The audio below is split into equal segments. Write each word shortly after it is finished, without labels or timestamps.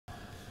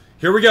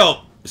Here we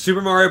go. Super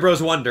Mario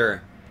Bros.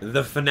 Wonder,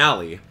 the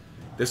finale.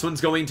 This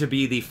one's going to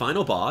be the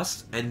final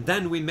boss, and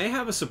then we may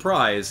have a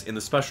surprise in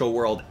the special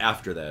world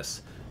after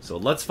this. So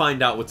let's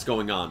find out what's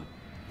going on.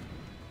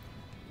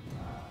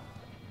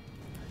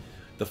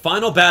 The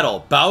final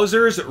battle,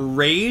 Bowser's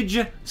Rage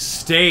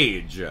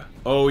Stage.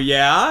 Oh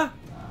yeah?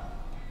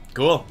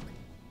 Cool.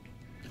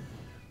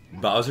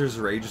 Bowser's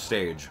Rage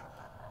Stage.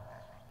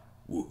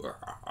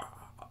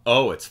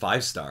 Oh, it's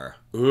 5-star.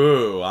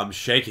 Ooh, I'm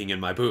shaking in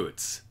my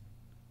boots.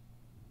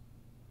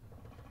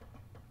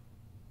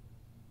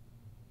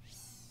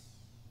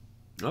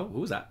 Oh,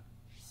 who was that?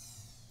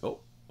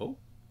 Oh, oh.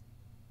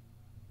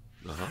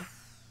 Uh-huh.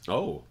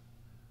 Oh.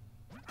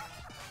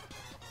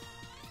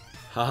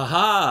 Ha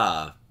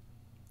ha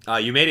ha!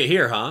 You made it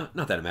here, huh?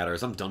 Not that it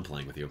matters, I'm done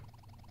playing with you.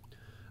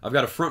 I've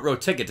got a front row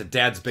ticket to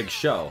Dad's big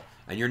show,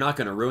 and you're not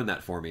gonna ruin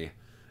that for me.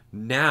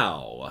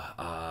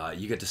 Now,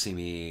 you get to see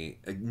me...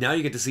 Now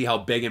you get to see how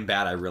big and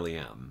bad I really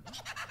am.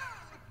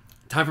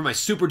 Time for my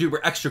super duper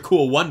extra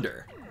cool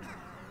wonder.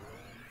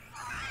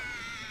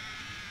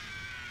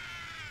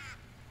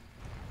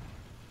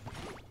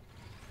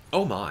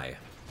 Oh my.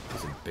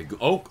 That's a big...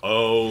 Oh,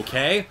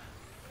 okay.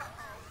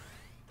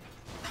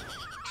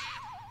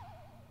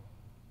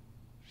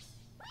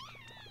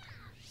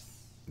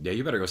 Yeah,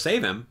 you better go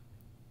save him.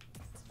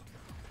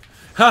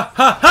 Ha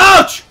ha!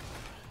 Ouch!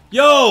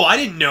 Yo, I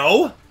didn't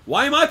know!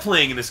 Why am I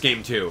playing in this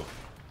game too?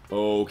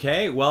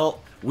 Okay,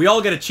 well, we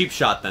all get a cheap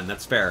shot then,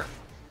 that's fair.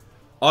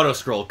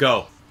 Auto-scroll,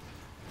 go.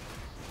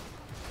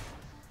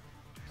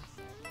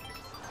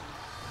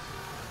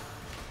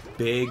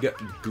 Big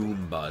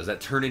Goombas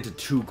that turn into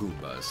 2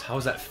 Goombas. How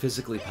is that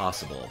physically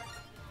possible?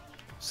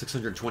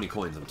 620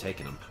 coins, I'm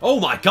taking them. Oh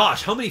my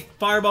gosh, how many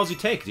fireballs you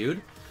take,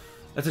 dude?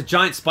 That's a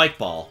giant spike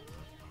ball.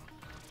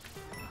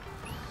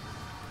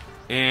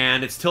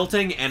 And it's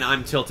tilting, and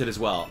I'm tilted as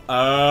well.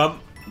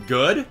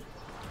 Good.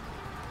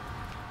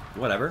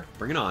 Whatever,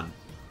 bring it on.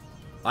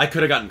 I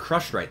could have gotten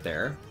crushed right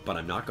there, but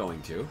I'm not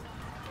going to.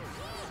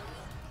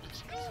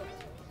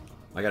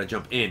 I gotta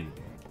jump in.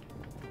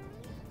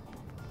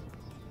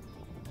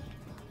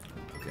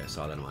 Okay, I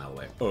saw that a mile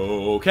away.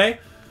 Okay.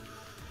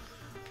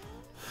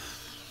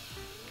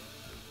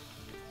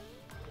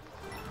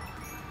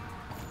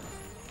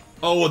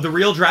 Oh, the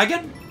real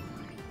dragon?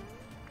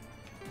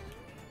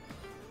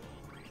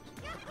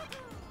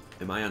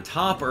 Am I on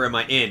top or am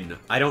I in?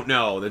 I don't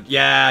know.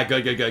 Yeah,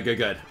 good, good, good, good,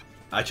 good.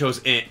 I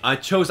chose in. I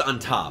chose on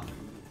top.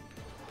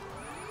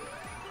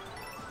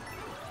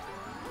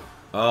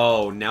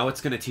 Oh, now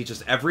it's going to teach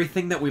us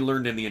everything that we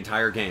learned in the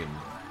entire game.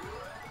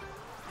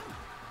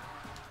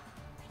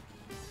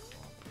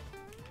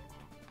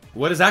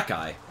 What is that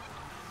guy?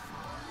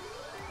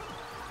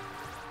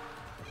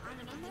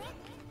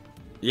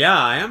 Yeah,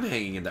 I am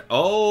hanging in there.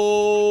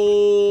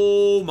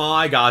 Oh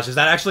my gosh, is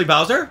that actually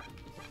Bowser?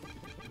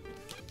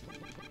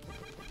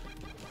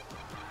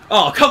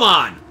 Oh, come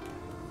on!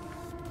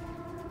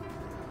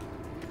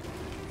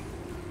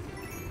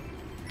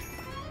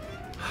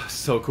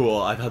 So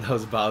cool. I thought that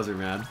was Bowser,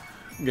 man.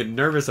 I'm getting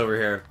nervous over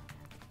here.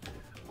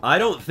 I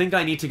don't think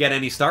I need to get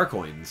any star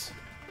coins.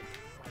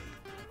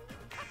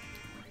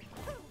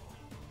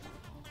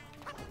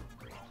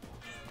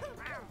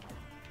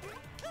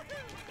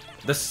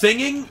 The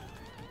singing?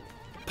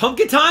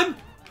 Pumpkin time?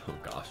 Oh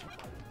gosh.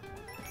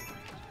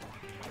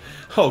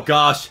 Oh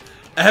gosh.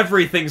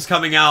 Everything's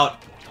coming out.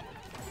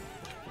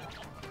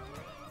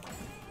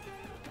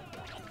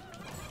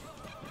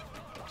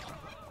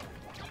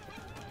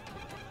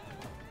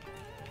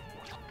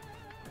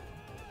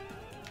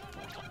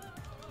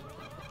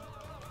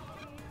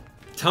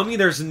 Tell me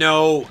there's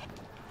no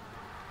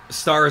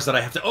stars that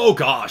I have to... Oh,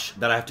 gosh!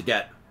 That I have to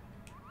get.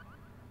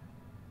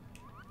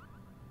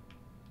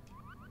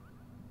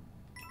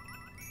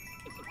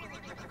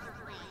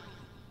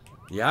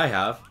 Yeah, I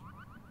have.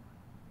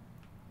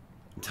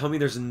 Tell me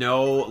there's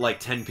no, like,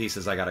 10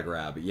 pieces I gotta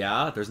grab.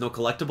 Yeah? There's no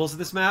collectibles in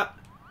this map?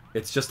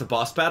 It's just a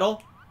boss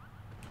battle?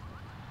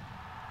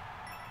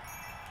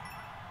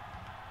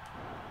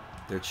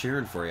 They're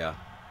cheering for you.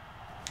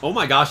 Oh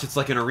my gosh, it's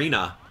like an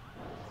arena.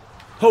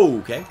 Oh,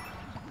 okay.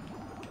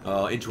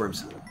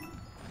 Inchworms.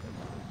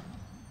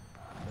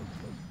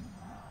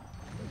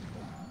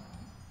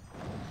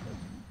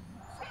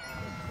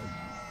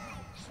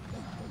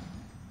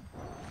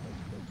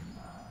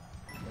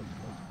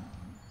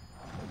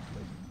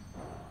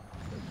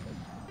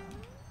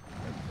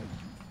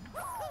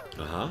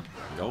 Uh-huh.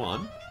 Go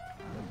on.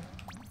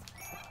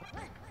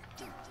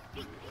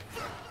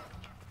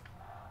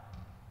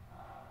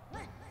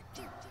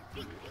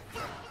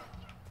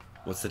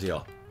 What's the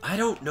deal? I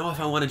don't know if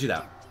I want to do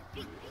that.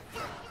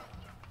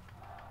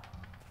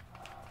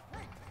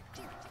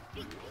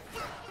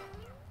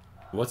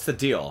 What's the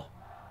deal?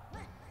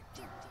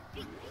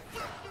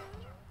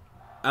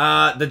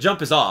 The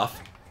jump is off.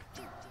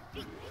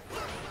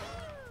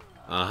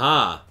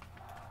 Uh-huh.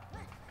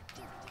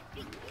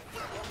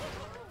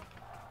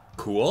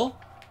 Cool.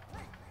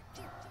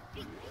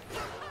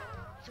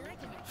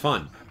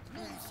 Fun.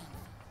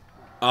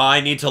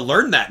 I need to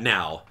learn that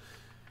now.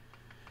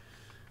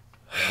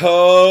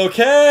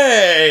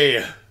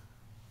 Okay.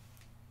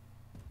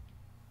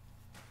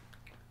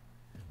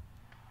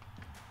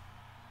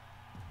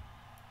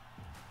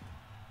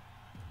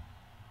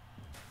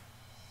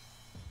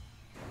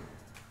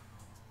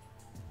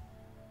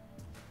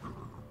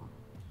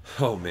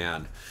 Oh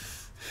man.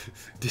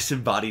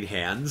 Disembodied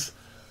hands.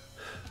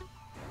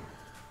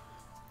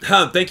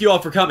 Thank you all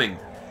for coming.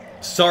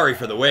 Sorry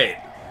for the wait.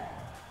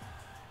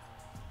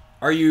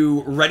 Are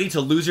you ready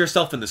to lose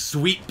yourself in the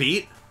sweet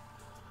beat?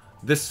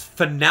 This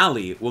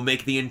finale will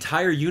make the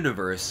entire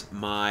universe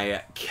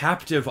my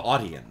captive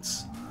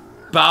audience.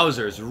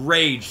 Bowser's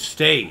Rage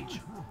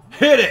Stage.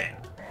 Hit it!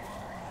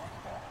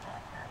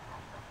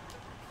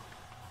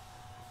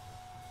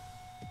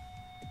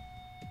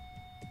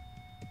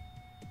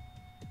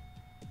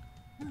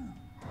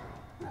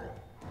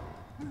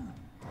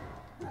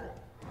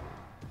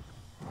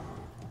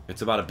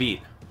 It's about a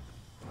beat.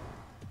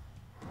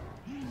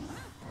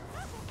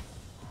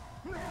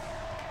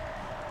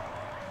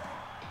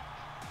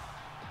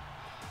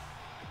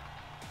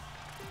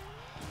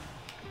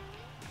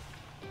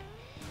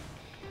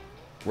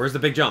 Where's the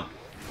big jump?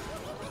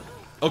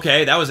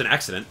 Okay, that was an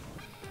accident.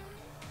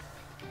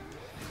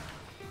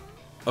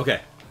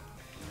 Okay.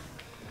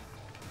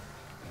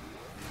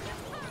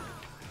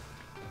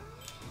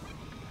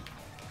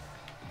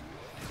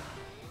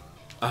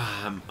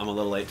 I'm a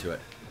little late to it.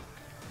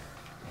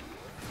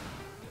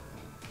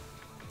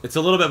 It's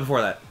a little bit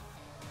before that.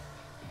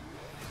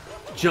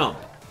 Jump.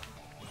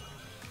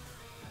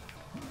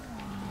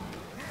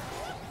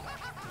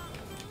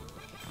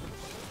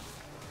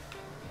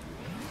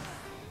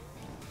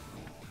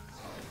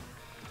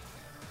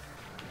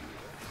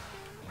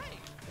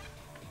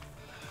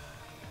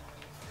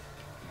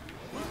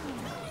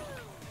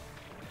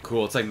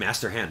 Cool, it's like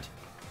Master Hand.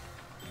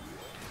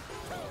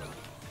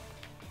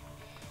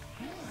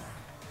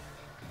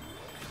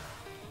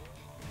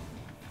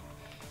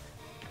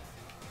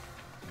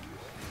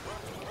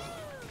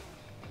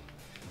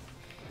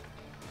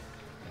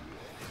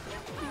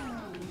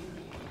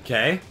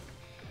 Okay.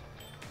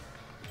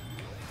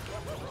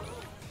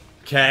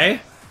 Okay.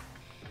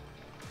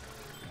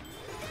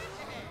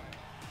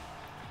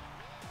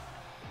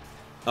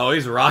 Oh,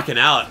 he's rocking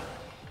out.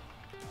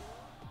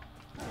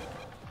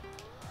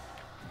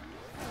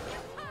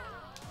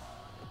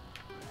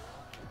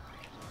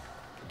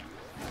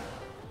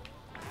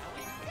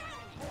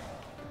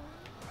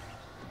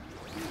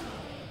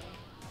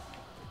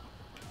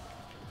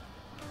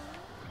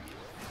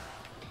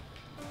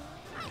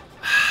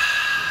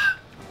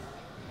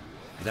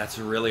 That's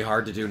really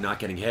hard to do, not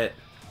getting hit.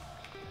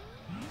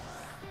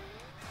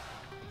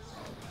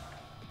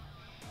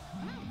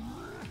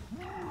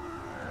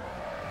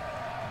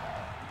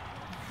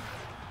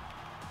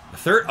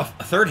 A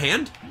third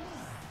hand?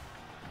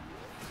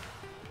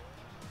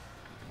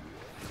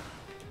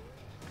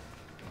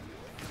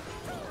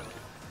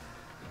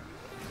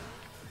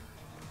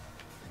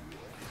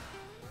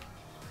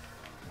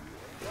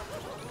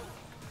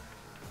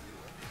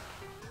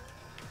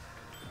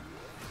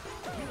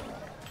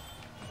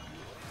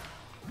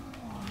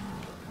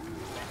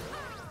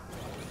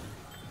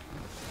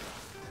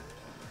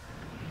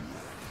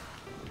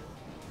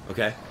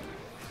 Okay.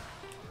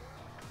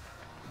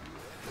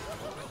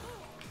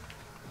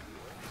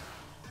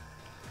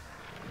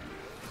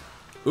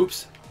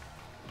 Oops.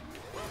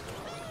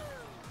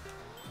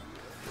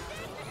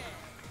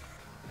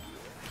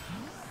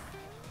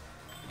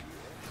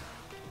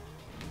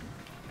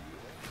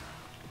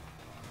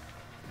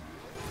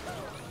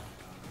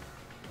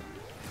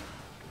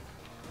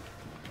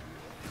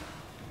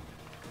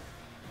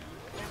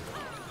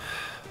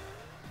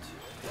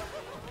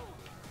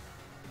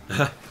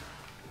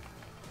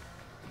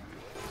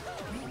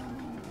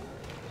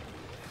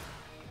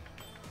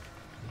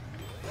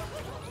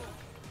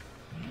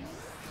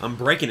 I'm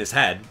breaking his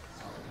head.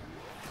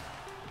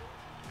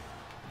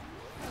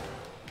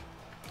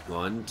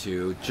 1,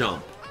 2,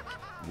 jump.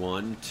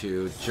 1,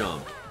 2,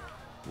 jump.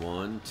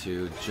 1,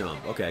 2,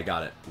 jump. Okay, I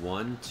got it.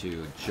 1,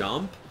 2,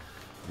 jump.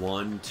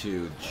 1,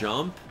 2,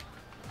 jump.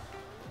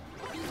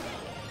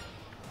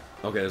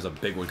 Okay, there's a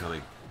big one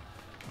coming.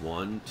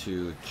 1,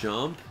 2,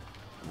 jump.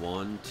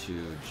 1,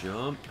 2,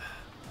 jump.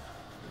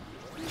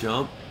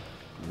 Jump.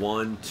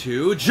 1,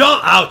 2,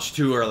 jump! Ouch!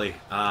 Too early.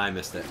 I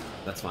missed it.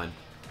 That's fine.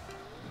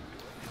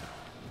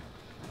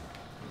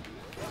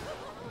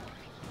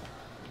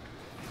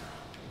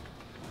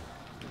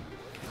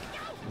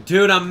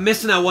 Dude, I'm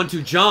missing that 1,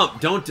 2 jump.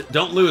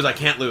 Don't lose. I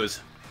can't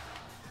lose.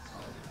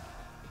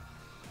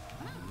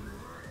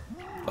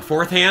 A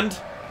fourth hand?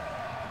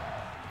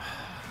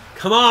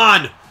 Come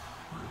on!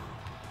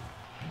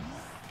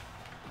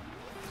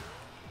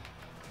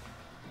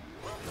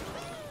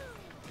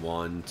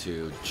 One,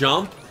 two,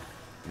 jump.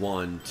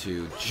 1,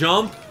 2,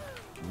 jump.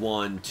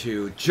 1,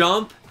 2,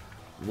 jump.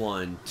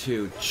 1,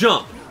 2, jump.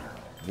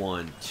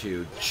 1,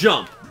 2,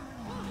 jump.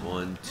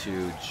 1,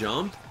 2,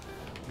 jump.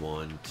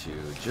 1, 2,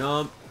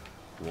 jump.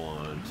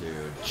 1,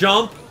 2,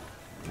 jump.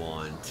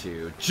 1,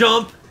 2,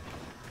 jump.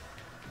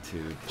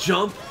 2,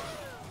 jump.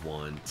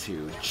 1,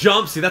 2,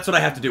 jump. See, that's what I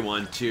have to do.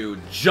 1, 2,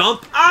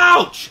 jump.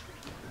 Ouch!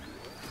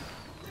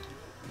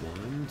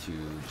 1, 2,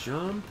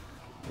 jump.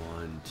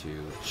 1,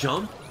 2,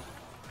 jump.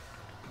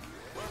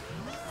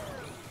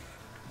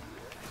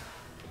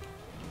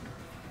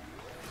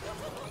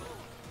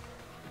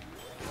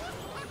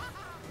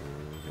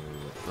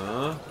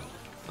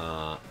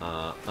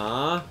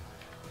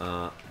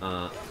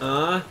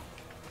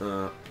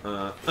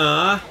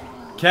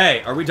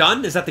 Okay, are we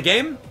done? Is that the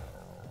game?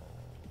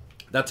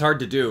 That's hard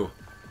to do.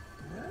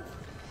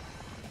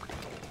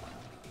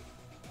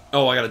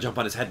 Oh, I gotta jump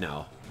on his head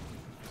now.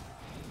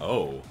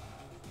 Oh.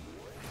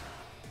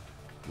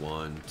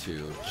 1,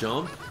 2,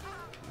 jump.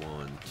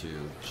 1,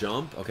 2,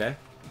 jump. Okay.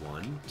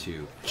 1,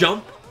 2,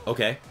 jump.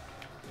 Okay.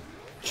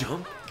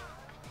 Jump.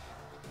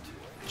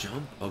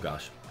 Jump. Oh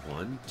gosh.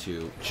 1,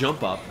 2,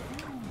 jump up.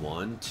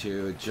 1,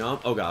 2,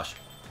 jump. Oh gosh.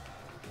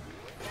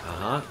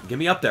 Uh-huh. Get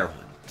me up there. 1,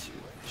 2,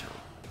 jump.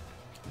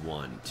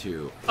 1,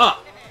 2,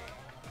 up.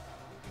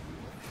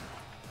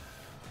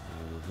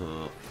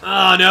 Uh-huh.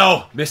 Oh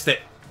no! Missed it.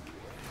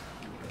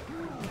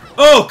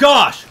 Oh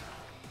gosh!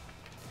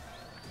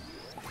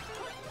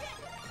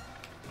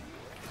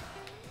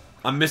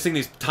 I'm missing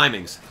these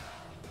timings.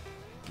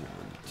 1,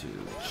 2,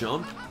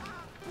 jump.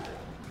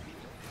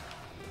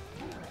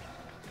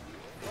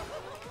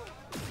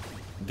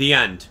 The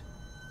end.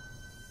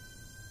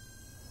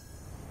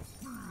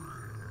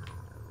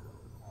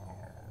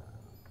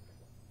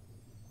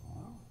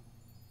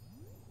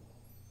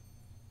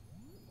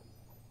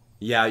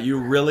 Yeah, you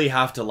really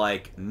have to,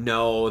 like,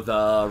 know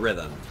the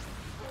rhythm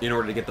in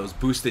order to get those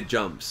boosted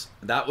jumps.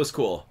 That was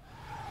cool.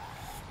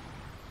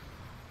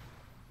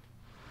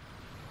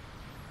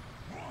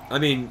 I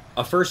mean,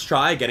 a first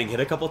try, getting hit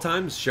a couple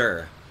times?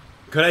 Sure.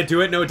 Could I do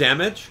it no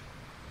damage?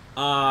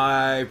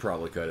 I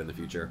probably could in the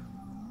future.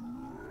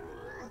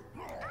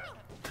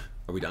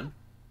 Are we done?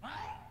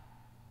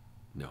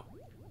 No.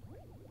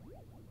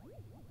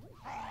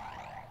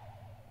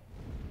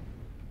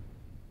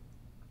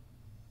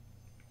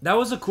 That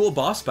was a cool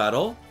boss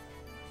battle.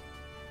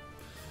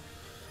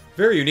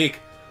 Very unique.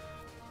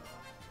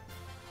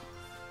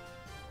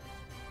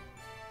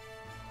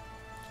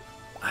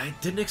 I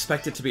didn't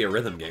expect it to be a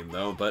rhythm game,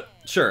 though, but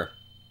sure.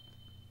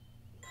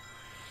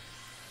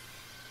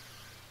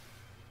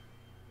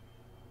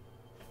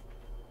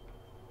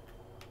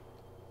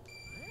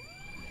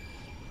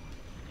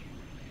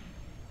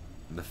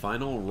 The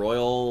final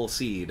royal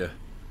seed.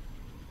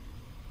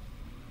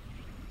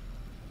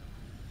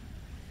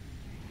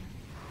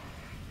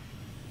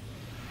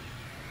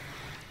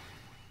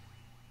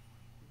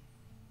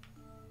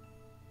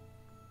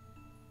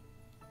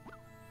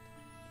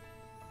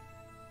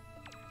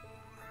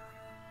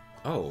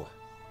 Oh.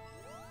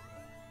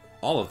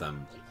 All of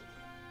them.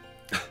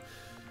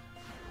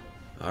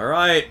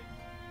 Alright.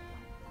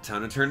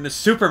 Time to turn into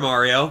Super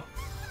Mario.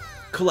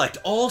 Collect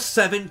all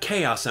 7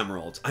 Chaos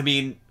Emeralds. I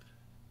mean,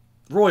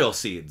 Royal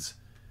Seeds.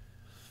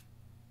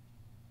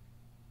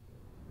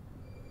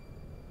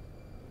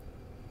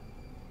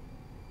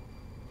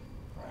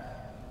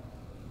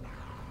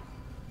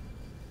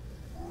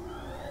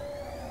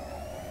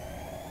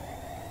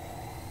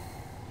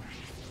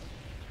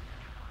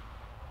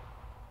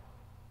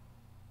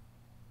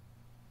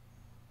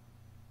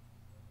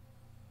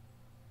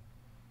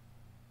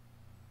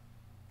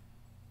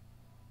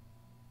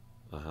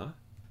 Uh-huh.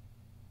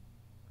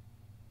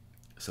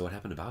 So what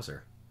happened to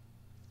Bowser?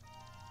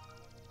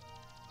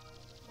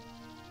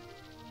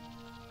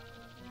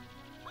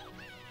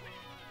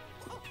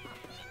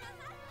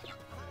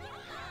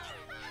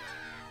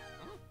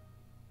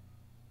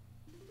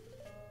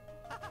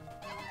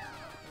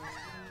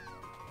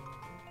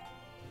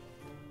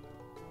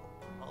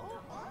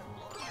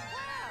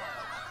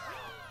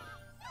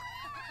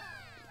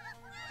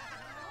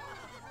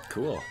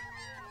 Cool.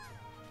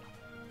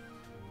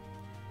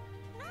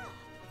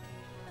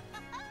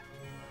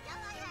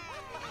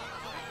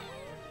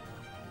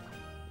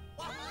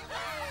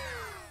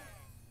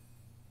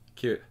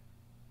 Cute.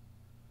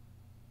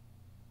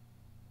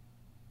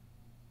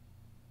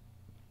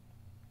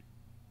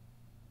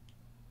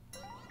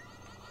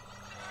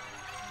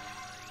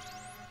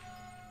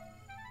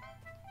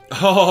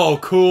 Oh,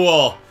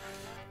 cool.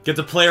 Get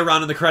to play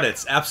around in the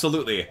credits.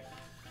 Absolutely.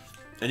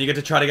 And you get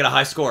to try to get a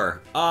high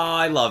score. Oh,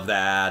 I love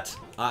that.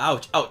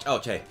 Ouch, ouch,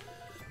 ouch, hey.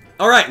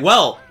 Alright,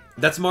 well,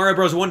 that's Mario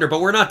Bros. Wonder,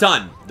 but we're not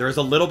done. There's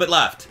a little bit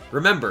left.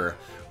 Remember,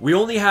 we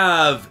only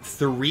have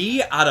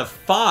 3 out of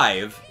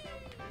 5.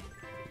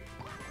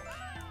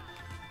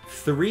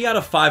 3 out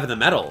of 5 of the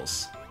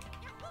medals.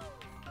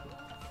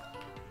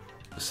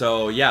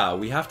 So, yeah,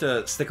 we have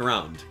to stick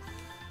around.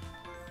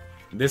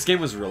 This game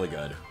was really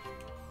good.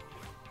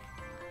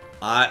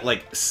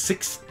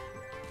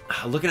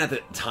 Looking at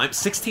the time,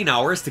 16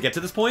 hours to get to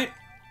this point?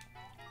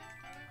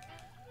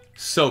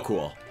 So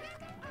cool.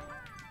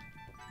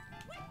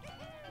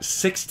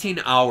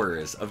 16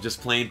 hours of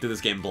just playing through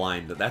this game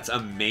blind. That's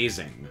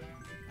amazing.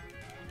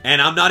 And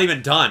I'm not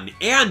even done.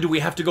 And we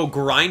have to go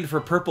grind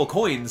for purple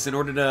coins in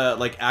order to,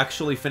 like,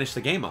 actually finish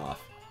the game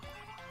off.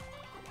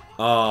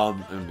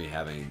 I'm going to be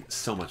having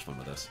so much fun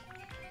with this.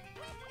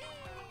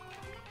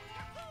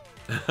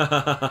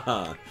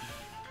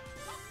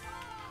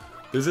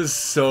 This is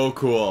so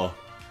cool.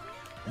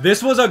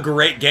 This was a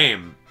great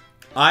game.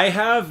 I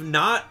have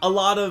not a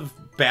lot of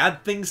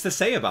bad things to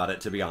say about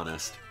it, to be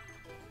honest.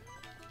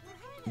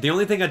 The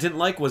only thing I didn't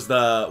like was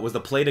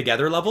the play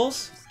together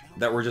levels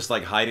that were just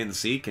like hide and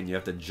seek and you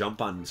have to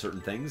jump on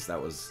certain things.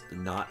 That was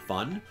not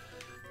fun.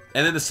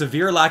 And then the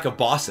severe lack of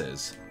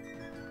bosses.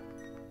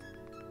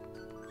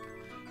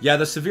 Yeah,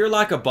 the severe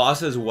lack of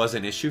bosses was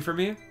an issue for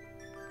me.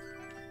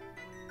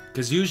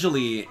 Because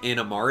usually in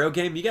a Mario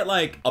game, you get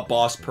like a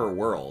boss per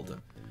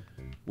world,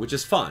 which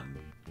is fun.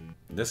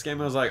 This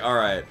game I was like,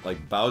 alright,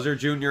 like Bowser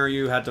Jr.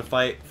 you had to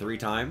fight 3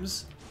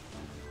 times,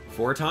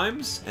 4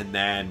 times, and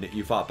then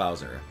you fought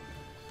Bowser.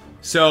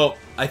 So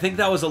I think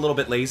that was a little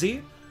bit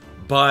lazy,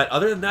 but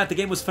other than that, the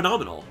game was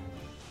phenomenal.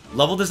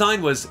 Level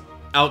design was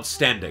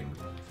outstanding.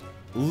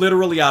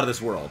 Literally out of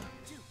this world.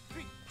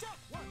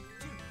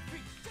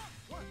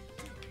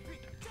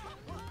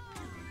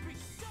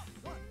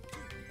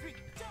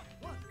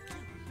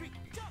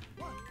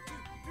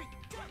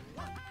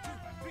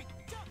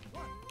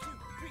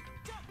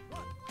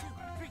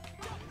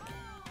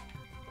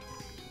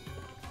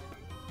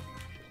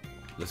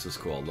 This is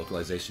cool.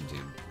 Localization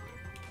team.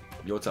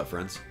 Yo, what's up,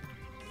 friends?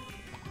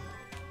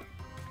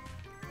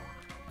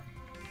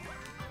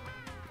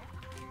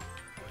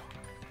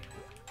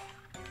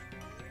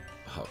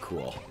 Oh,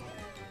 cool.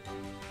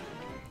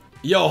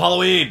 Yo,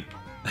 Halloween!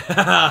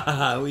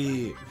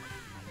 We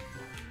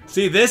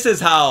see, this is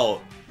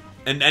how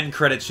an end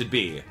credit should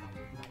be.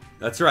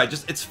 That's right.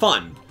 Just it's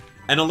fun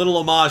and a little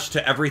homage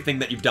to everything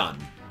that you've done,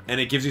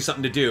 and it gives you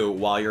something to do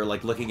while you're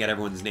like looking at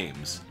everyone's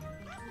names.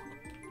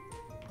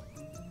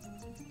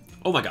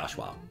 Oh my gosh!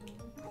 Wow.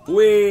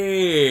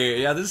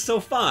 Wee! Yeah, this is so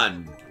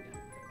fun.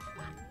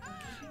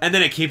 And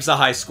then it keeps a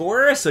high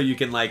score, so you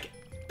can like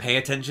pay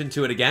attention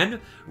to it again,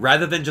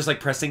 rather than just like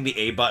pressing the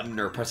A button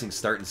or pressing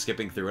start and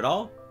skipping through it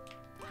all.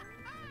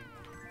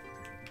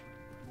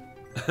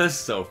 That's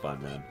so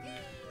fun, man.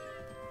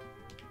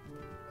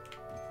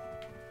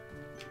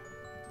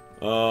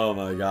 Oh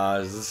my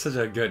gosh, this is such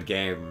a good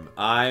game.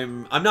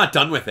 I'm not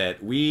done with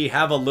it. We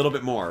have a little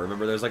bit more.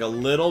 Remember, there's like a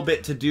little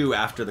bit to do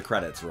after the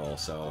credits roll,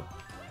 so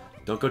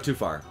don't go too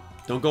far.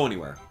 Don't go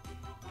anywhere.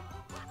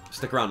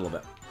 Stick around a little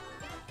bit.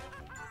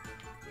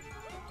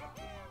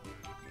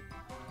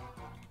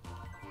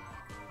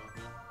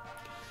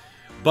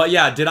 But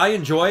yeah, did I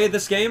enjoy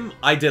this game?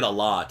 I did a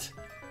lot.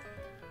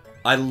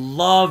 I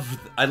loved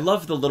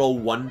the little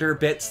wonder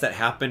bits that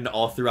happened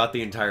all throughout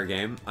the entire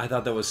game. I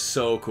thought that was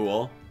so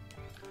cool.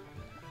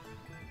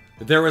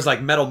 There was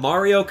like Metal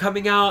Mario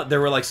coming out.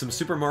 There were like some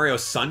Super Mario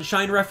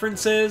Sunshine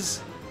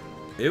references.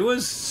 It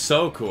was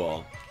so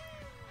cool.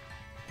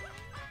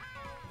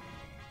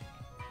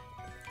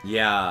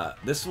 Yeah,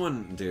 this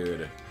one,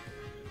 dude.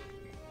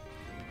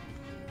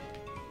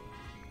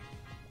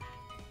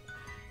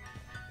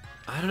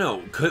 I don't know.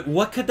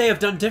 What could they have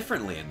done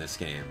differently in this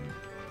game?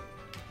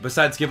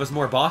 Besides give us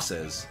more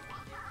bosses.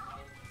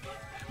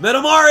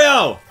 Metal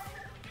Mario!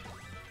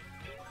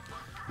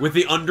 With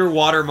the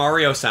underwater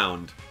Mario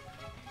sound.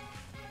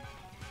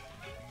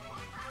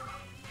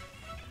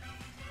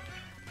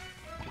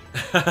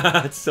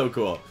 It's so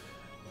cool.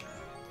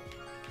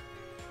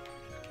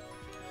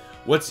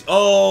 What's...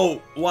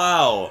 Oh,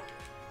 wow.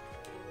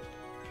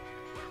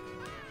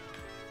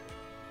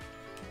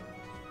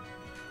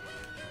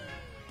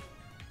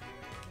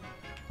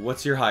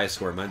 What's your highest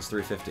score? Mine's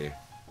 350.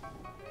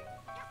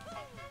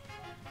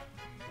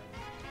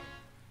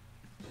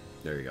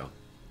 There you go.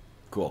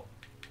 Cool.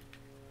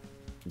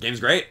 Game's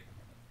great.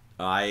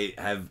 I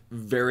have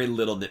very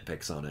little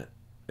nitpicks on it.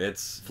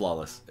 It's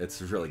flawless.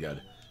 It's really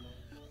good.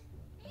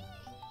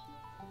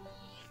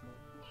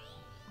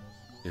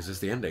 Is this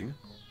the ending?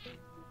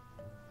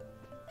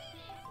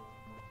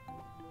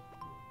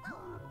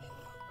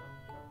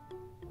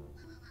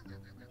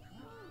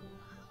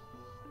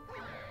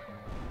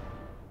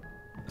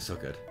 So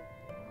good.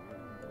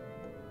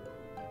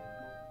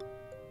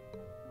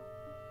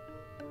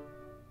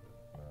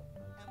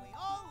 And we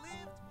all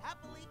lived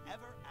happily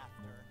ever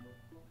after.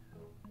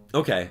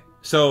 Okay,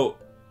 so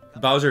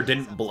Bowser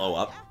didn't blow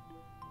up.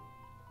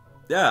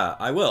 Yeah,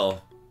 I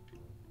will.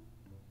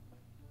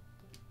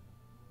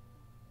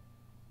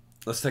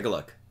 Let's take a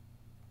look.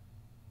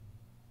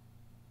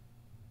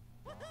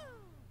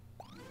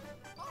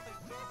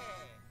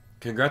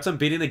 Congrats on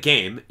beating the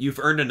game. You've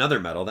earned another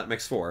medal. That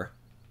makes 4.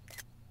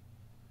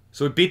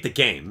 So we beat the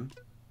game.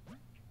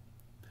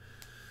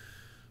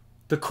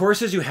 The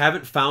courses you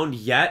haven't found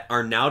yet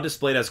are now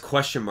displayed as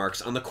question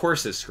marks on the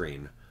courses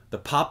screen. The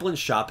Poplin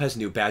shop has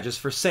new badges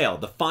for sale.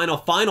 The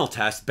final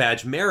test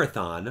badge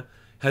marathon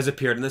has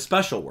appeared in the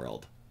special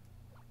world.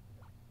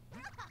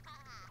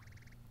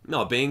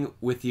 No, being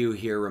with you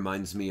here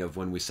reminds me of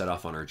when we set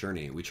off on our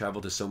journey. We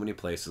travel to so many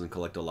places and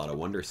collect a lot of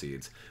wonder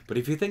seeds. But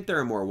if you think there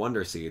are more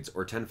wonder seeds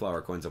or 10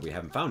 flower coins that we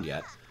haven't found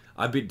yet,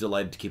 I'd be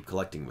delighted to keep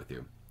collecting with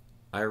you.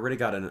 I already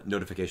got a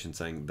notification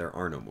saying there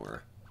are no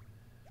more.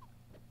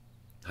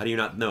 How do you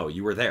not know?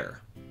 You were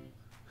there.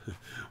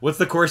 What's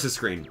the courses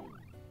screen?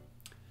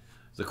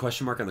 Is the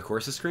question mark on the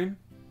courses screen?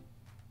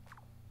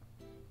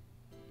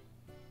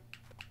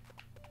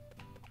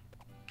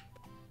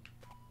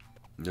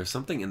 There's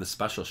something in the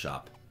special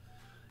shop.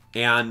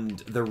 And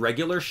the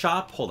regular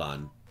shop... Hold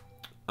on.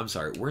 I'm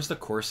sorry. Where's the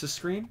courses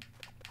screen?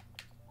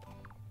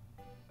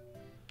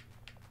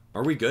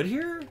 Are we good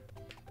here?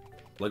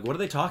 Like, what are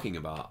they talking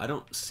about? I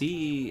don't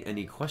see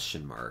any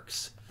question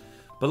marks.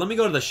 But let me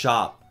go to the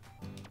shop.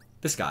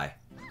 This guy.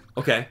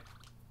 Okay.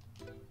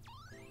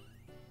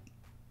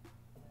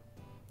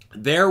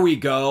 There we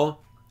go.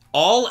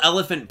 All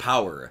elephant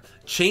power.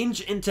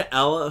 Change into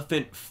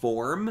elephant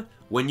form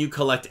when you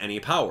collect any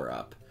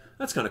power-up.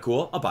 That's kind of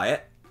cool. I'll buy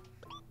it.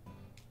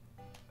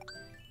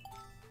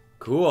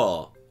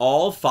 Cool.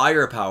 All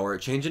firepower.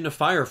 Change into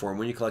fire form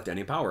when you collect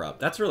any power-up.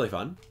 That's really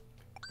fun.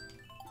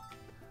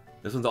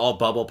 This one's all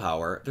bubble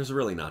power. There's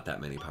really not that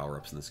many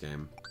power-ups in this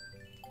game.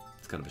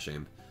 It's kind of a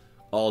shame.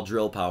 All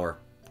drill power.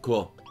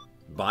 Cool.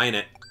 Buying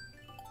it.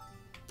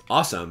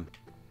 Awesome.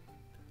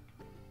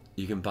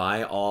 You can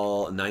buy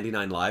all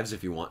 99 lives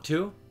if you want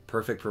to.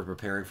 Perfect for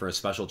preparing for a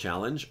special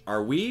challenge.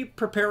 Are we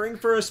preparing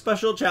for a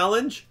special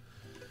challenge?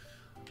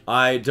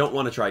 I don't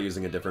want to try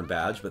using a different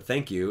badge, but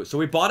thank you. So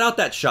we bought out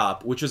that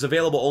shop, which was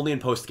available only in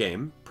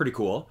post-game. Pretty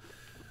cool.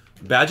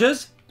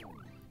 Badges?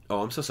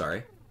 Oh, I'm so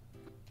sorry.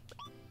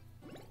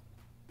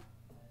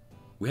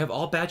 We have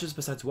all badges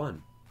besides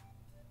one.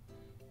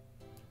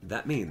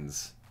 That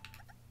means...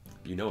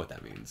 You know what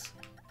that means.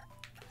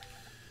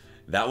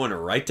 That one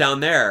right down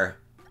there.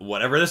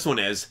 Whatever this one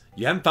is.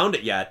 You haven't found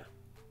it yet.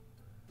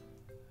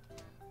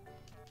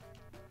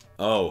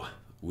 Oh,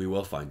 we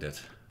will find it.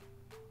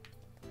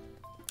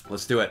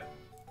 Let's do it.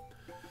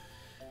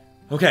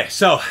 Okay,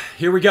 so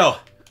here we go.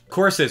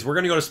 Courses. We're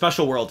going to go to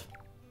Special World.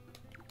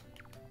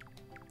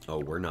 Oh,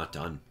 we're not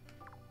done.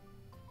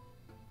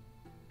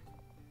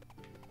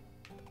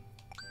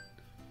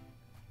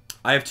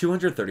 I have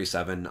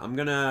 237. I'm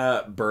going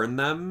to burn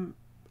them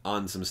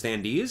on some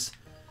standees.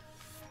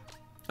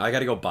 I got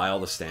to go buy all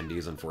the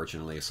standees,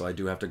 unfortunately, so I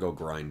do have to go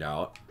grind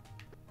out.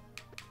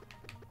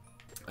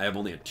 I have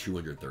only a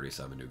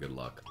 237 to good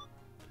luck.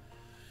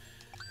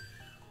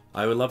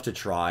 I would love to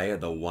try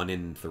the 1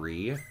 in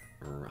 3.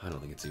 Or I don't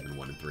think it's even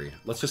 1 in 3.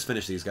 Let's just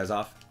finish these guys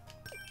off.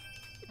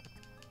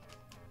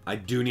 I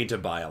do need to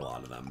buy a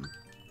lot of them.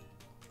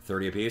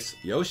 30 apiece.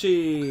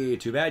 Yoshi!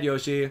 Too bad,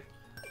 Yoshi.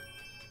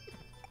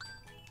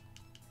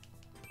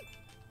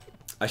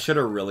 I should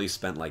have really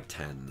spent like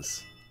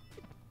 10s.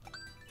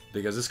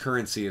 Because this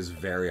currency is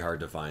very hard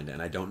to find,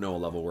 and I don't know a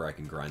level where I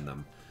can grind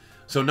them.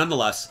 So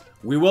nonetheless,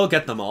 we will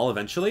get them all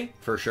eventually.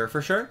 For sure,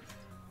 for sure.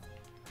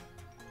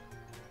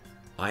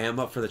 I am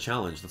up for the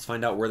challenge. Let's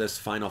find out where this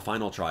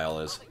final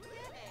trial is.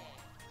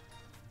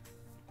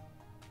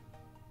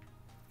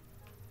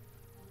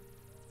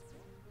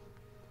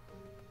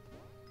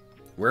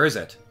 Where is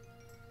it?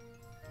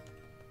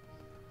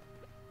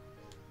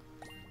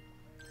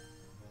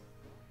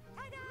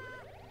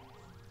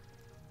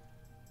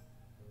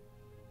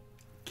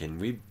 Can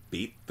we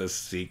beat the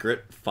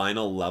secret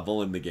final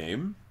level in the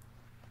game?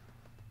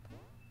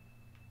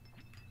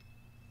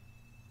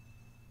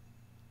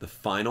 The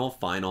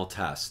final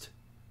test.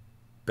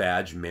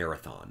 Badge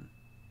Marathon.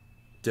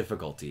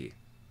 Difficulty.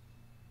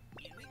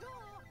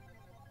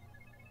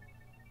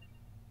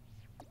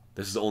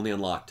 This is only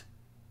unlocked.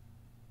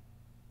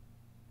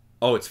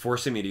 Oh, it's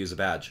forcing me to use a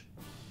badge.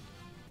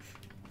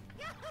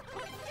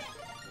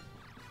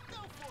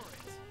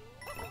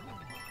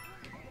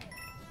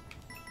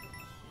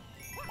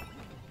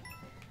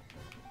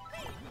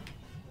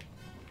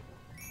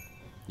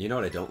 You know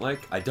what I don't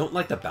like? I don't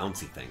like the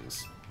bouncy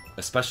things.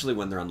 Especially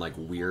when they're on, like,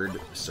 weird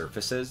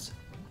surfaces.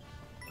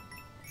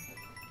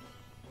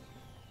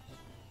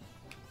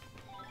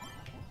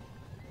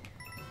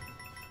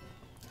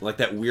 Like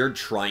that weird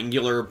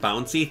triangular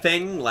bouncy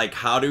thing. Like,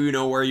 how do you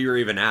know where you're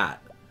even at?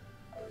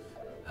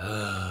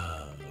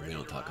 We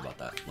don't talk about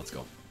that. Let's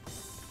go.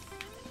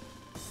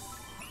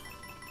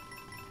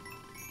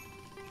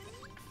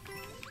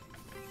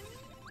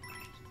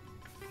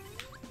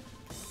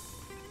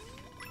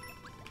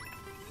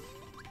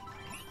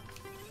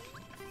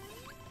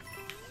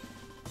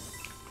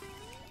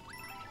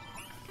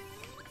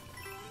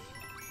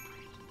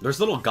 There's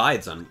little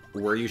guides on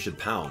where you should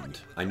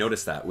pound. I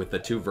noticed that with the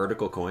 2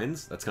 vertical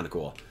coins. That's kind of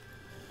cool.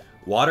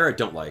 Water, I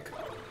don't like.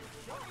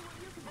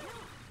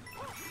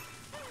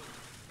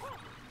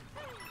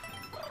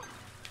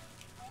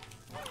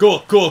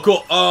 Cool.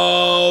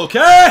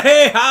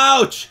 Okay,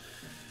 ouch!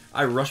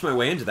 I rushed my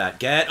way into that.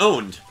 Get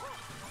owned.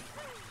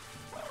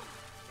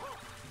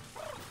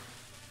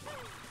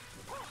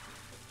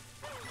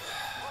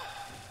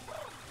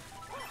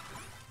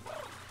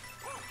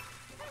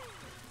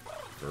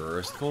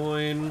 First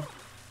coin.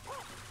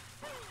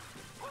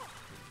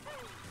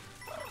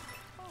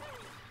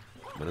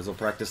 Might as well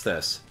practice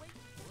this.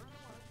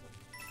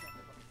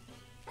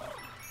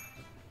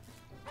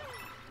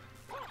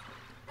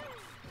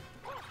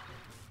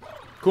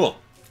 Cool.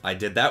 I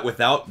did that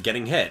without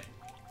getting hit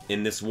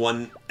in this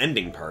one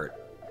ending part.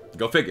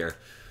 Go figure.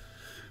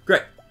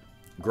 Great.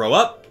 Grow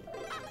up.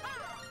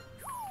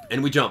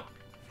 And we jump.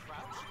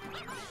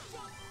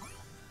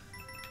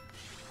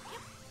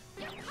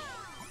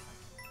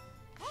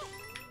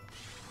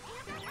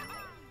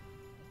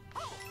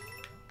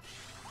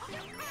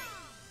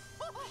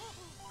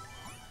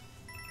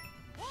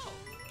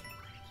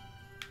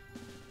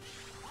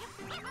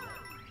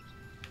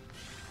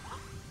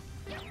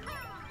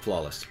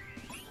 Flawless.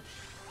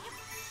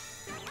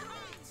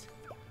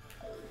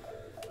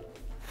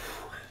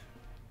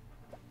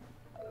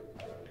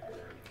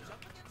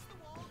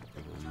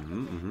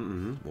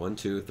 One,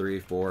 two, three,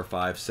 four,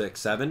 five, six,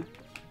 seven.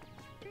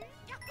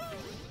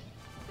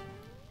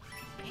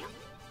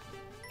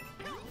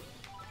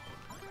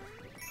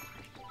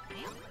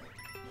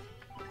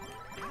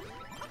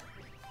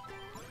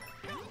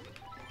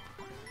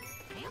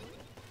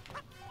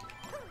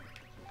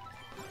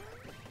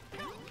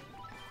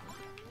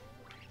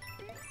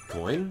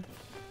 Coin.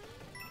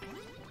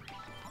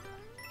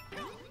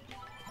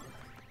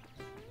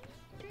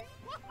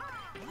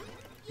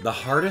 The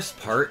hardest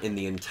part in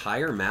the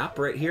entire map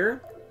right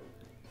here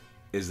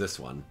is this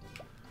one.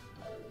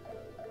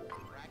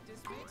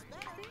 Practice makes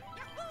better.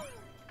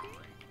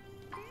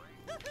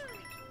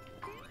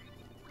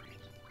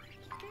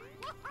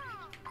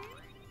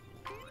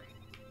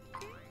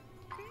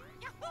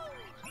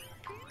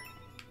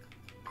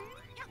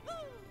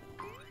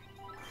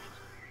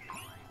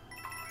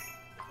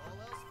 If all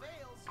else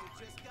fails,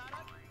 you just gotta.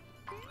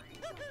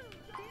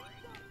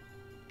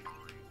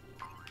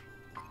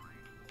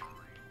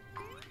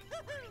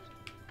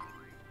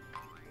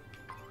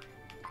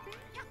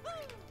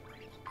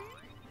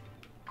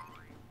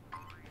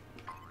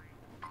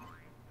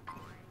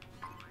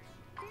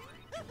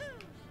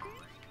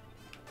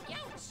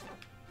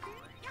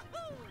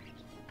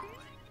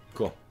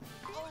 Cool.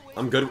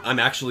 I'm good. I'm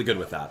actually good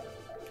with that.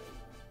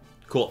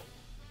 Cool.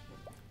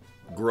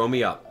 Grow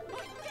me up.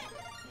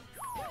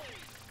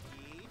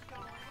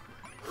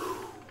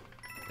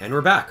 And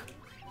we're back.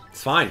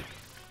 It's fine.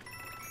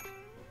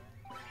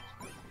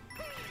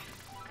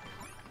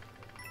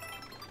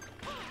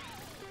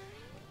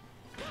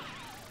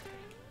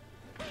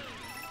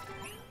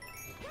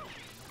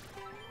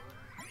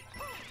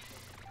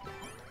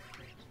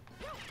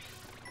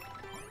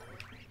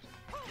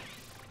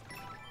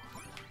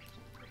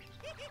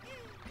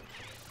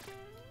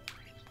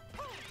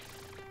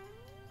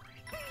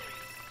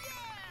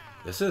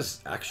 This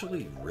is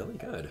actually really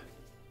good.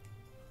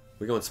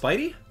 We going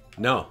Spidey?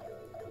 No.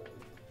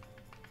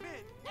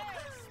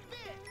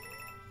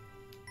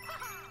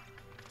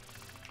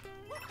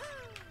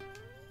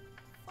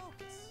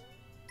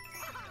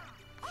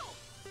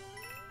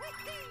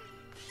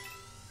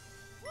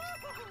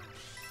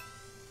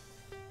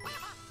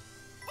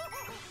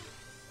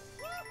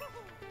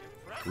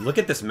 Look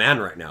at this man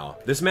right now.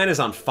 This man is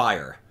on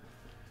fire.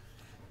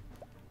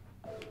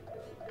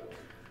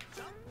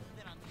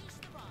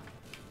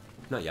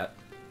 Not yet.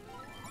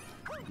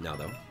 Now,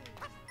 though.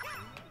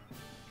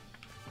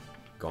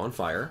 Go on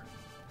fire.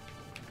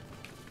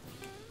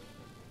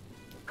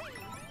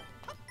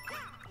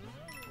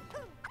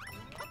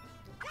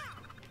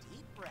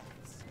 Deep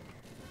breaths.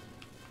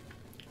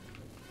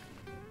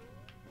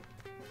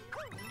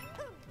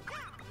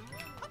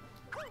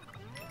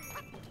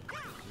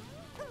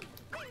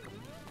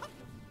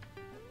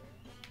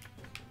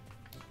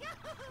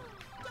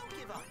 Don't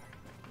give up.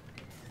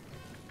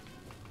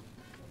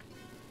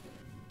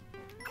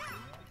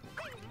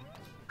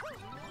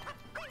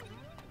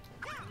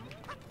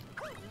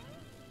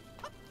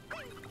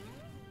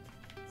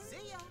 See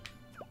ya.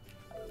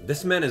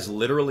 This man is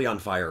literally on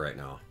fire right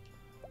now.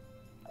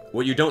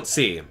 What you don't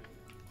see.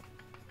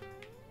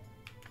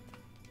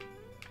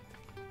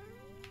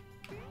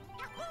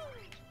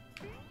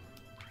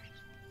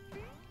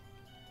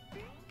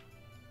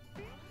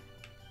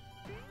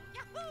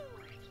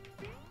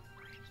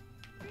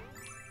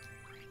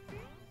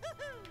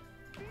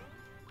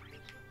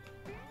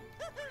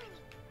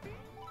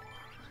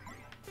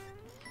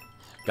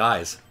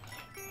 Guys.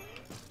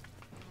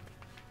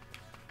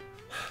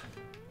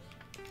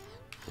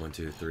 1,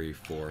 2, 3,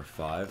 4,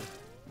 5.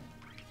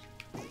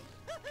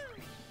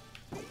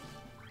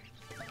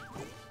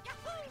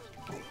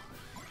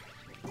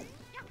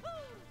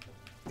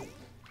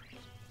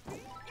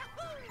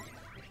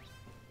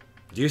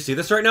 Do you see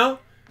this right now?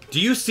 Do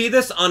you see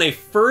this on a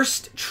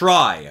first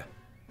try?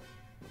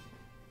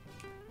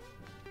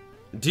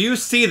 Do you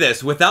see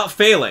this without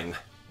failing?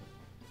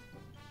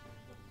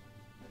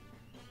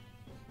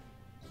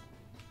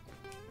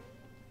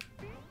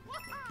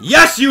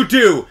 Yes, you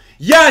do!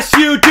 Yes,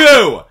 you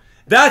do!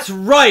 That's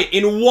right,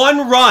 in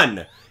one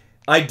run.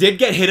 I did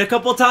get hit a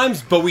couple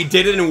times, but we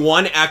did it in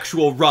one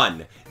actual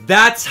run.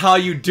 That's how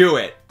you do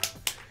it.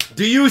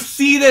 Do you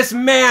see this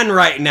man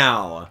right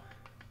now?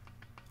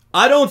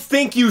 I don't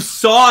think you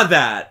saw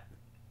that.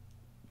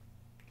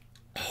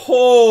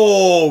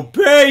 Oh,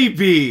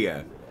 baby!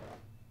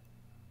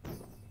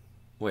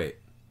 Wait.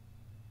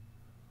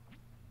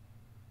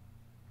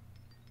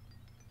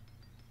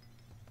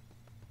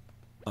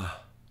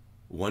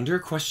 Wonder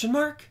question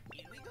mark?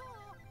 Here we go.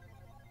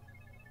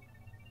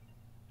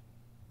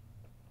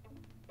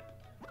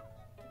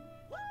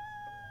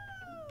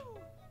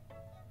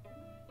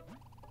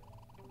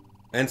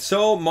 And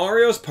so,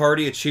 Mario's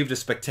party achieved a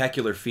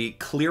spectacular feat,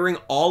 clearing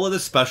all of the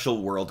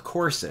special world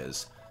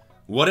courses.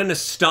 What an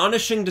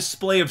astonishing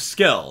display of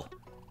skill!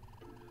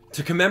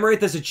 To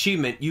commemorate this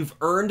achievement, you've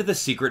earned the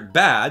secret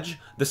badge,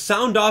 the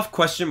Sound Off ?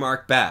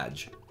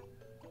 Badge.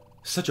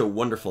 Such a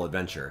wonderful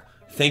adventure.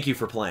 Thank you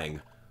for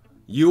playing.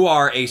 You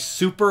are a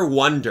super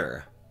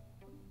wonder.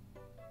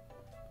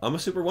 I'm a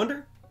super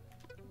wonder?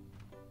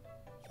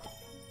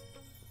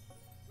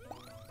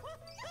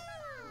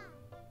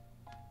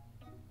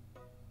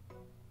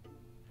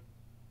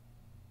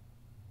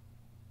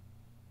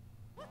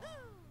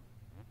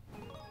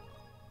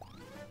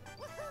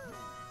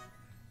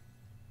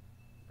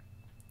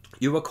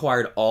 You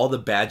acquired all the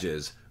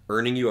badges,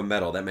 earning you a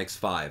medal. That makes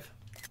 5.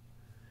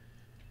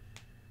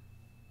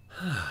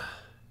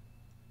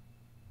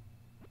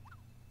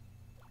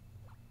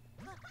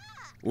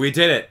 We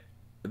did it.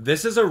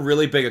 This is a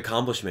really big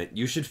accomplishment.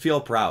 You should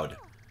feel proud.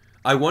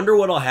 I wonder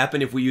what'll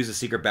happen if we use a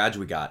secret badge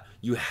we got.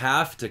 You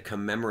have to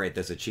commemorate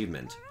this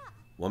achievement.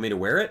 Want me to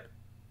wear it?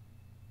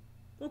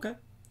 Okay.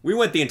 We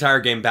went the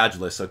entire game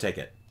badgeless, so take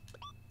it.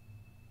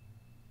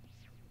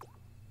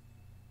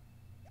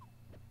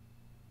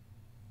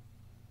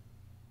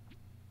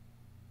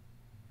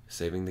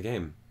 Saving the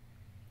game.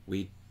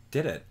 We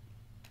did it.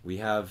 We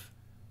have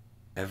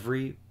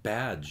every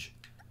badge.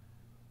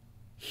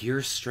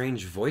 Hear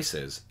strange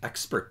voices.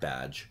 Expert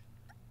badge.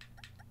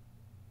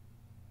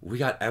 We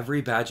got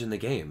every badge in the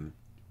game.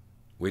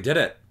 We did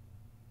it.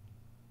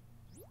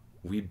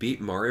 We beat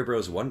Mario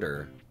Bros.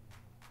 Wonder.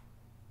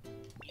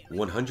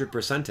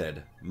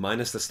 100%ed.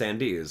 Minus the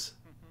standees.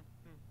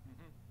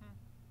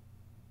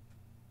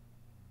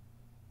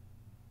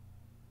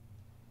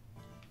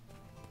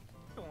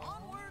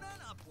 Onward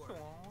and upward.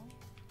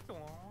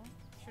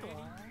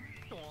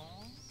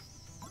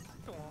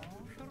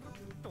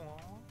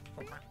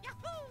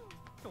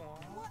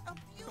 What a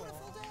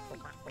beautiful day.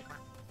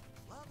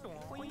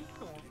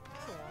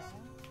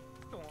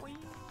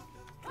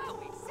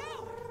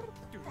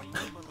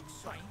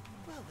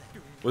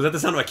 Was that the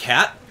sound of a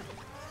cat?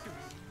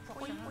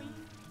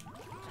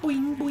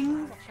 Boing,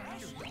 boing.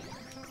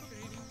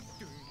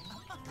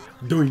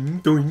 Doing,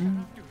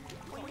 doing.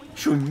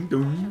 Shung,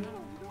 doing.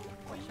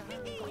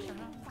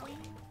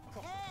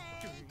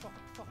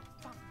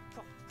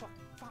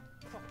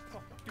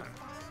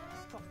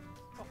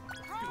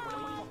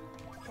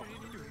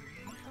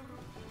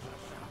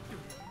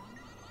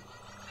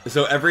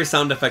 So every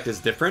sound effect is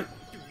different?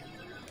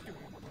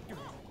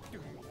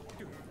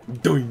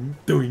 Doing,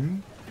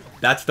 doing.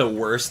 That's the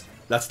worst.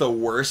 That's the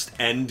worst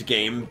end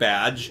game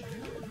badge.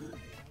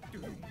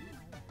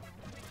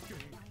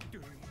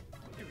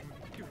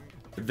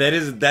 That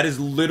is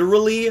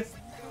literally.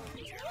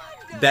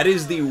 That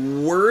is the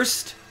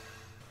worst.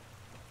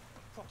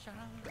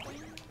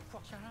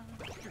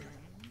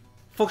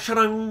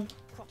 Fosharang.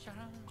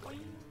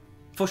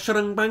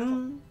 Fosharang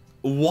bang.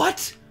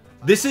 What?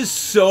 This is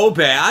so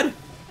bad.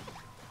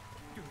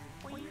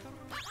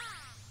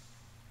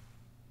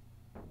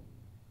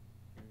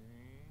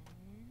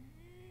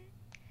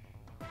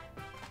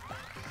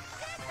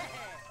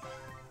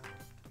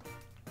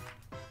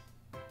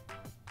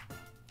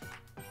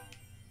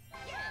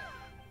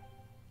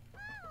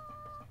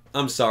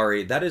 I'm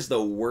sorry, that is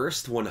the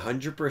worst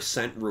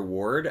 100%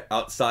 reward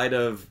outside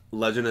of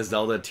Legend of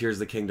Zelda Tears of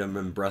the Kingdom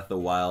and Breath of the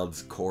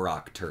Wild's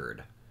Korok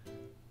turd.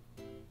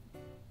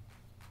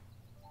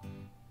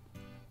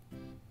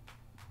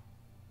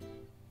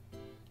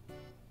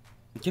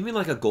 Give me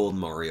like a gold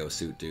Mario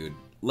suit, dude.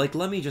 Like,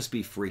 let me just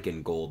be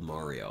freaking gold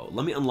Mario.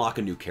 Let me unlock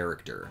a new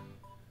character.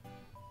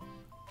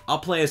 I'll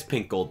play as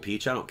Pink Gold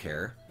Peach, I don't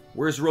care.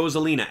 Where's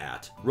Rosalina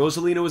at?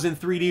 Rosalina was in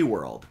 3D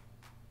World.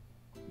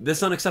 This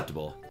is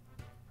unacceptable.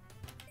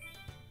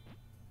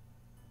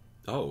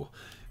 Oh,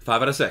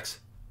 5 out of 6.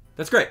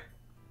 That's great.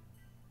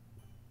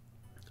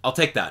 I'll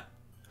take that.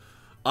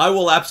 I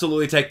will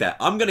absolutely take that.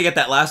 I'm going to get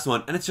that last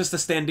one, and it's just the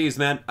standees,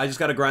 man. I just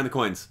got to grind the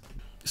coins.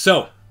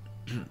 So,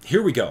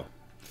 here we go.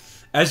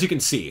 As you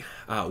can see,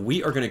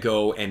 we are going to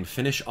go and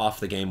finish off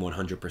the game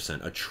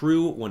 100%. A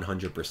true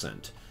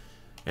 100%.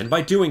 And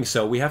by doing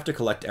so, we have to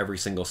collect every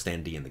single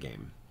standee in the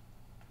game.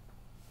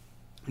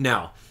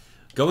 Now,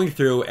 going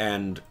through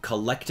and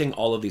collecting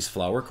all of these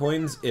flower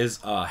coins is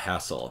a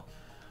hassle.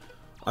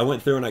 I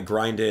went through and I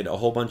grinded a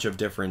whole bunch of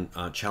different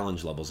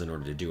challenge levels in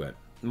order to do it.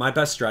 My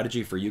best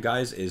strategy for you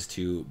guys is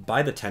to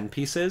buy the 10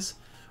 pieces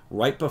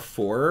right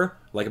before,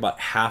 like, about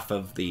half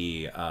of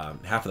the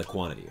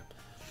quantity.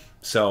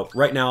 So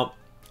right now,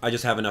 I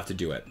just have enough to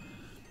do it.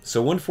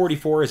 So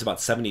 144 is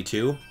about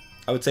 72.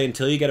 I would say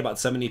until you get about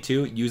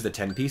 72, use the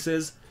 10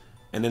 pieces,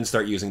 and then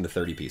start using the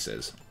 30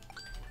 pieces.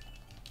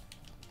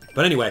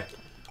 But anyway,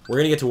 we're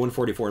going to get to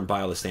 144 and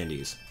buy all the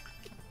standees.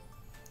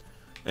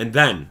 And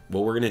then,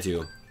 what we're going to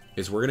do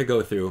is we're going to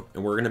go through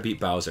and we're going to beat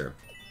Bowser.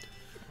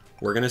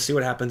 We're going to see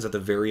what happens at the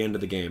very end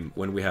of the game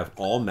when we have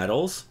all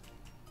medals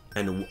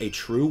and a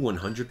true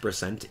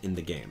 100% in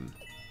the game.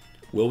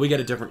 Will we get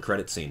a different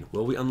credit scene?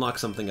 Will we unlock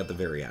something at the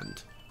very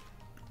end?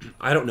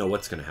 I don't know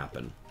what's going to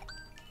happen.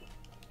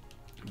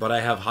 But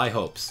I have high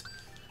hopes.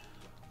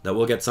 that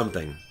we'll get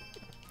something.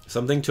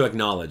 Something to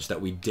acknowledge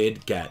that we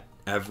did get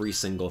every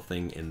single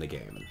thing in the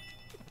game.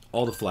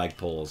 All the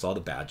flagpoles, all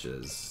the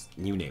badges,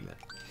 you name it.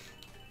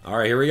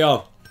 Alright, here we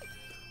go.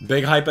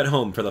 Big hype at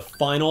home for the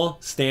final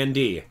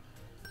Standee.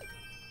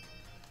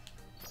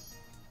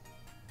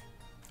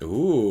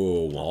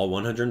 Ooh, wall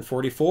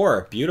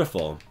 144.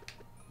 Beautiful.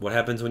 What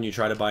happens when you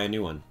try to buy a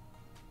new one?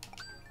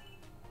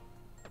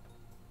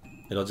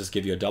 It'll just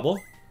give you a double?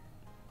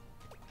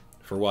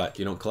 For what?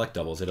 You don't collect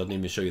doubles. It doesn't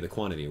even show you the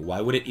quantity.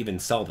 Why would it even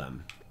sell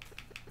them?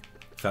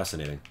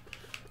 Fascinating.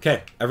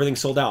 Okay,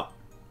 everything's sold out.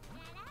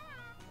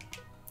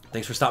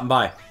 Thanks for stopping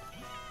by.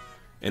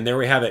 And there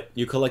we have it.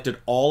 You collected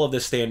all of the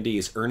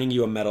Standees, earning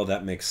you a medal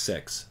that makes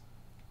 6.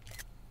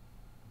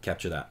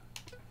 Capture that.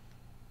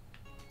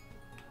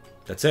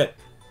 That's it.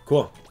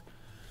 Cool.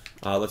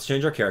 Let's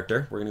change our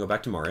character. We're going to go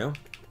back to Mario.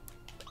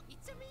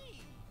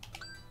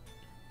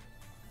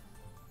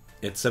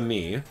 It's a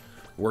me.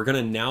 We're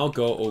going to now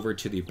go over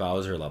to the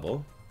Bowser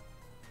level.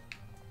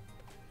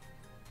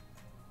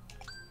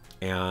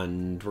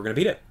 And we're going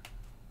to beat it.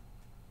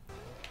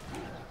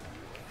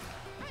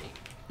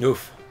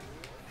 Oof.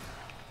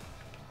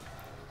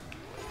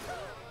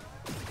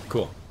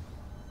 Cool.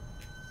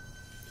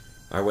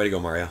 Alright, way to go,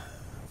 Mario.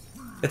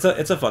 It's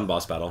a fun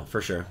boss battle,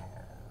 for sure.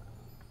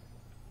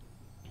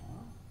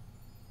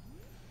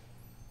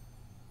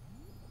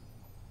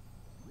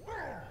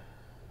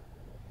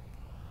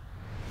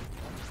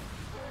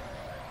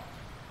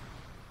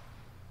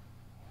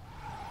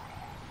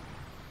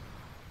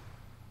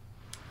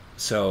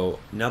 So,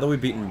 now that we've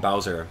beaten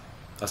Bowser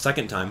a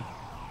second time,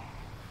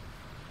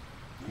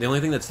 the only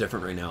thing that's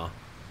different right now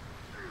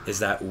is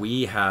that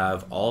we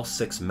have all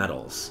 6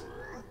 medals.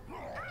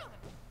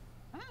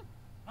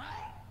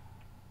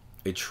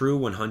 A true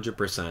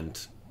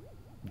 100%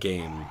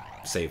 game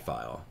save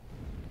file.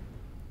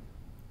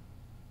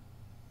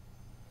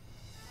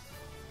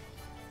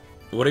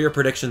 What are your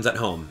predictions at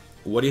home?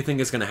 What do you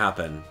think is going to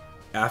happen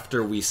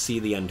after we see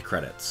the end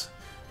credits?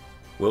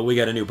 Will we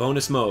get a new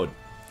bonus mode?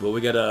 Will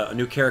we get a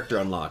new character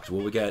unlocked?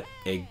 Will we get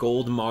a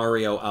gold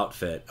Mario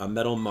outfit? A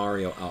metal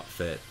Mario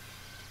outfit?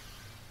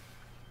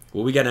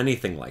 Will we get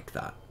anything like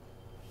that?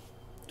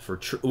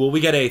 Will we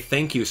get a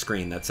thank you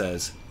screen that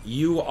says,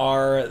 "You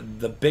are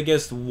the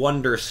biggest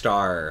wonder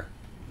star.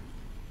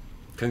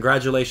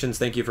 Congratulations,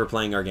 thank you for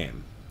playing our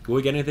game." Will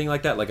we get anything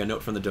like that? Like a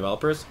note from the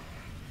developers?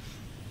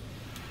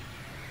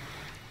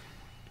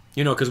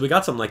 You know, because we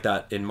got something like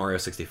that in Mario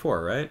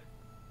 64, right?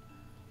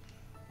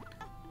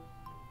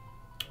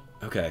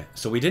 Okay,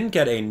 so we didn't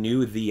get a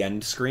new The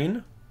End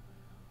screen,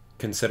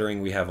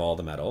 considering we have all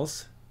the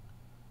medals.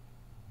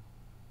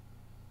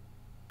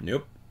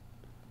 Nope.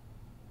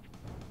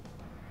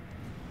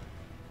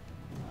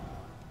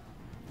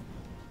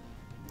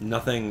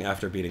 Nothing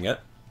after beating it.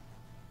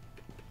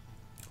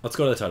 Let's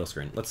go to the title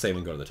screen. Let's save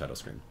and go to the title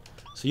screen.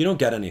 So you don't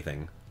get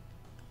anything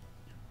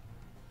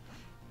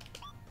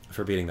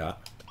for beating that.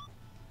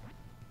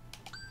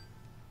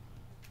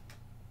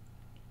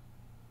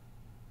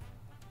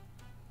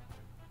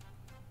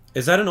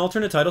 Is that an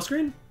alternate title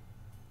screen?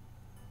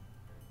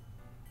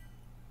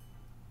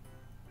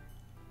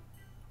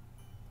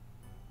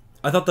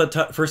 I thought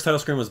the first title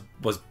screen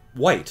was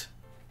white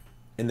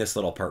in this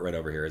little part right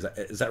over here.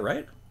 Is that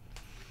right?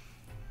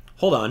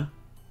 Hold on.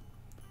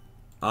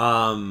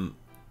 Oh,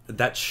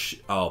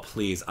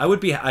 please. I would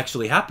be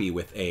actually happy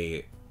with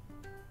a...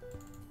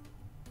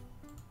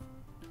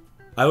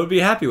 I would be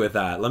happy with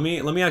that. Let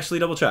me actually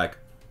double check.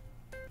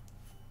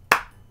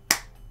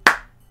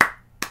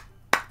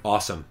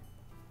 Awesome.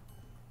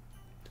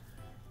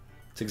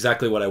 It's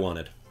exactly what I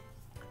wanted.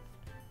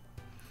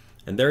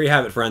 And there you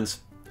have it, friends.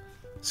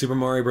 Super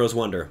Mario Bros.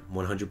 Wonder,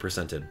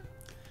 100%ed.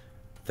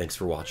 Thanks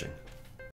for watching.